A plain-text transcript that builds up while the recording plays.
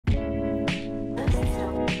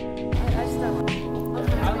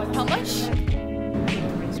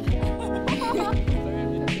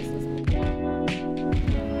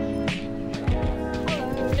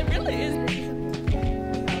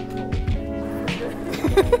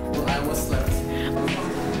Well, I was slept.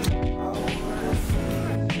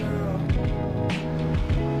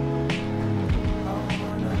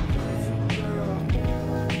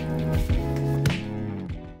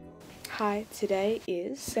 Hi, today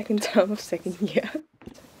is second term of second year.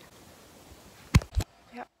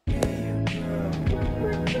 Yep.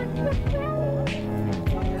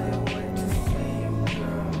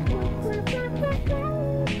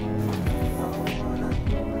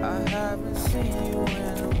 I haven't seen you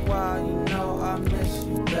in a while, you know I miss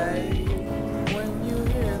you, babe. When you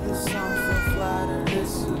hear the song so flattered,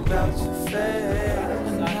 it's about to fade.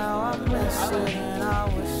 And now I miss it and I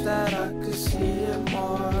wish that I could see it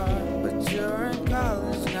more. But you're in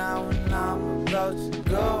college now and I'm about to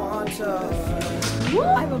go on tour.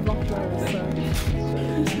 I have a block door, so I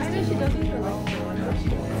know she doesn't even like it.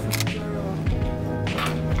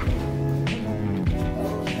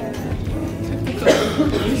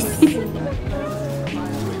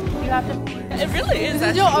 You have to. It really is. This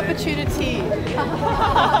is your opportunity.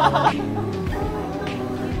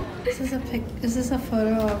 Is this a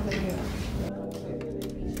photo or video?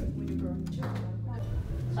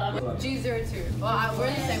 G02. Well, we're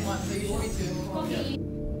in the same one, so you should be too.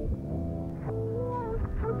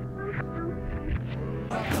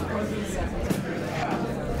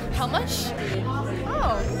 How much?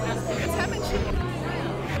 Oh, it's how much?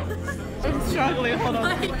 I'm struggling, hold on.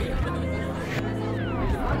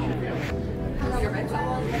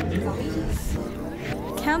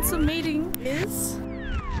 Council meeting is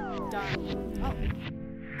done. Oh.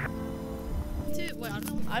 Wait,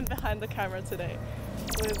 I'm behind the camera today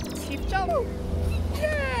with Chief Jump.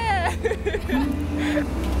 Yeah!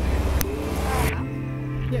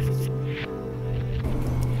 Yes.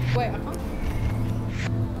 Wait, I can't.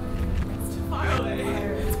 It's too far away.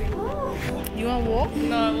 You want to walk?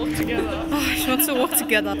 No, walk together. Oh, she wants to walk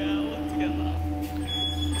together. Yeah, walk together.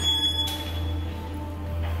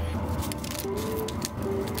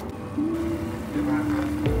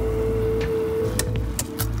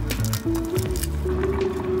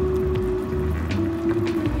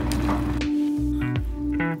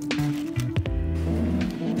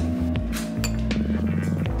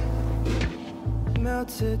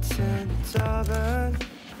 Melted tints oven,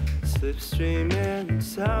 slipstream in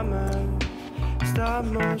summer, stop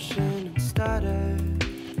motion and static.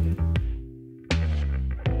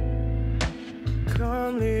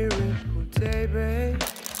 Calmly ripple daybreak,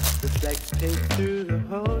 reflects pink through the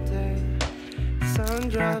whole day. Sun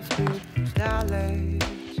drops through dilate.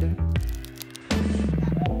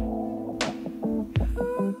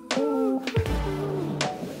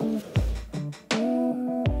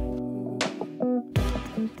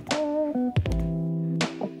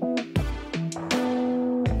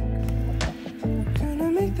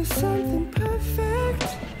 There's something perfect.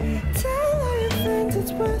 Tell all your friends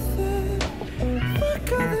it's worth it.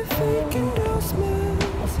 Fuck all the fake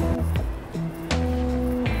endorsements.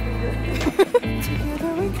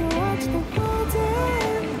 Together we can watch the world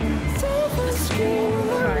end. Silver screen on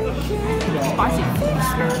the weekend. Spicy.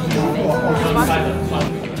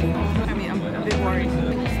 I mean, I'm a bit worried.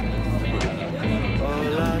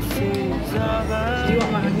 All I see is our Do you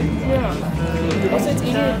want my onions? Yeah. Also, it's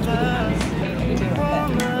easier.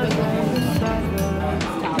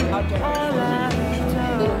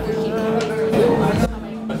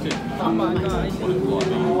 Oh my god.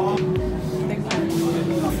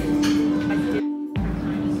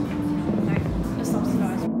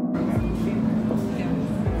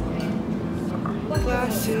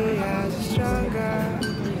 Glassy as a stronger,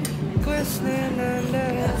 glistening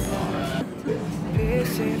under,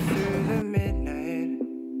 piercing through the midnight.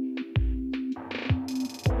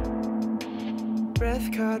 Breath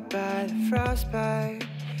caught by the frostbite,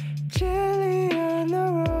 chilly on the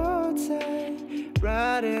roadside,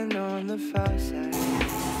 riding on the far side.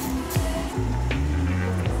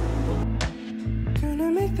 Gonna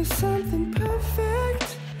make this something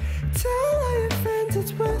perfect. Tell all your friends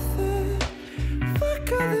it's worth it.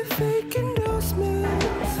 Fuck all the fake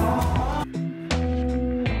endorsements.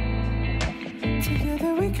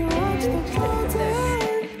 Together we can watch the world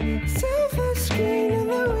end. Silver screen in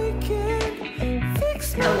the weekend. Fix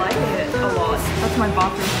I like it a lot. That's my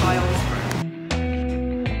bathroom style.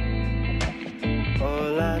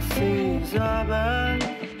 all I see is our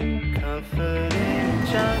comforting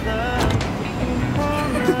each other.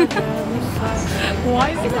 Why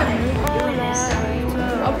is it that movie?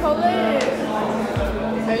 I'll probably...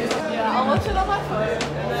 Yeah, I'll watch it on my phone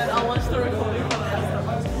and then I'll watch the recording for the rest of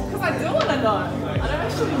us. Because I do want to know. I don't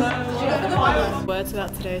actually know. Do you know the file? Words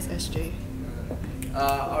about today's SG.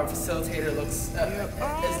 Our facilitator looks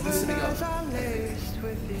is loosening up.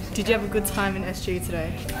 Did you have a good time in SG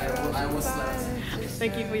today? I was late.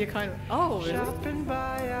 Thank you for your kind. Oh, really?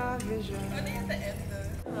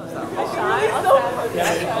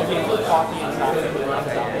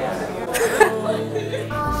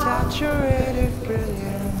 Saturated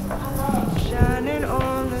brilliant, shining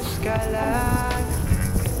on the skyline.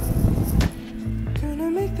 Gonna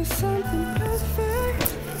make this something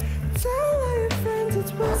perfect. Tell all your friends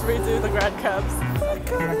it's worth. Let's redo the grad cabs.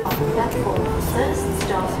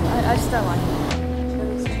 I just don't like it.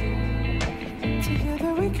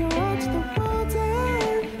 Together we can watch the world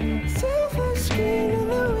end. Silver screen in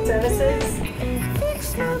the window. Services? Fix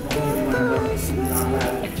my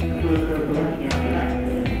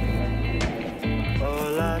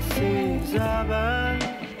all I see is a burn.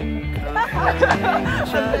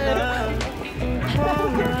 Each other.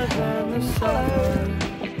 Warmer than the sun.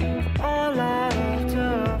 All I have to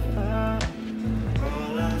offer.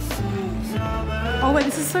 All I see is a burn. Oh wait,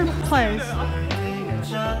 this is so close.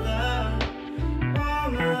 Each other.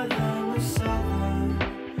 Warmer than the sun.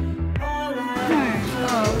 All I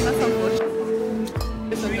Oh, that's unfortunate.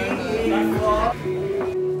 It's a no-no.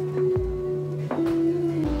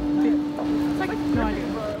 It's like no idea.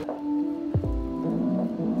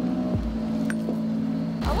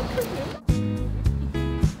 I look confused.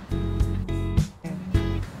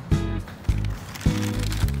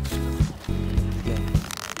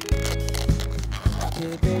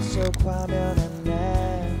 TV 속 화면은 내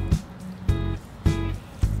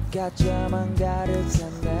가짜만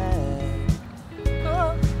가득했네.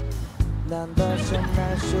 난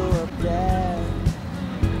벗어날 수 없대.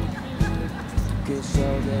 그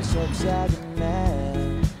속에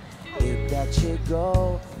속삭이네. 입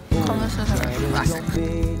닫히고 너를 좀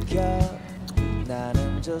비켜.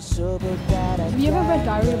 나는 저 숲을 따라 Have you ever read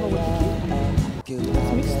Diary of a Wicked 그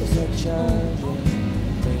앞에서 쳐진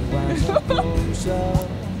미완성 꿈속.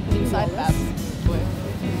 Inside that.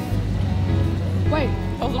 Wait.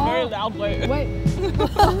 That was a very loud wait. Wait.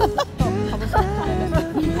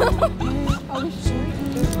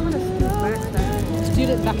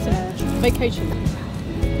 Student vacation.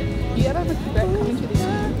 Do you ever regret coming to this?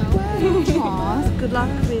 Aww, good luck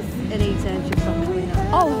with any exams you've got coming up.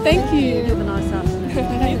 Oh, thank you. Have a nice afternoon.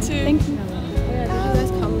 You too. Thank you. Yeah, did you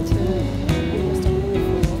guys come to UNSW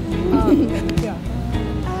before? Yeah.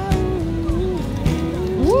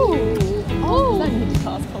 Woo! Oh! That needs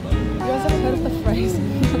cars, hold on. You guys ever heard of the phrase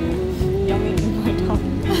yummy in my tongue?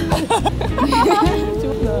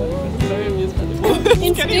 No, it's very amused by this.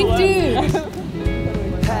 Instinctive!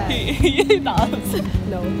 He does.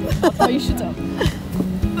 No, that's how you should do.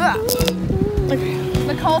 Okay.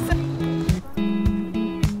 Nicole said.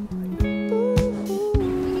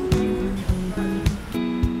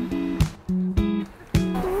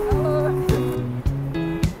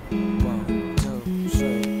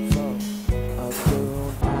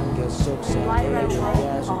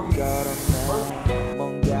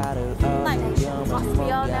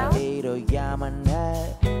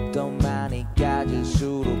 더 많이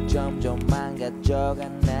가질수록 점점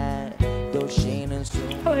망가져가네. 도시는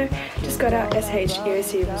Hello, just got our SH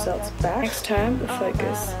EOC results back. Next term, the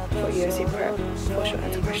focus for EOC prep for short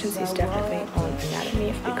answer questions is definitely on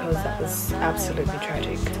anatomy because that was absolutely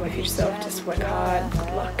tragic. To my future self, just work hard,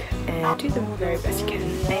 good luck, and do the very best you can.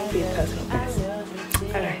 Aim for your personal best.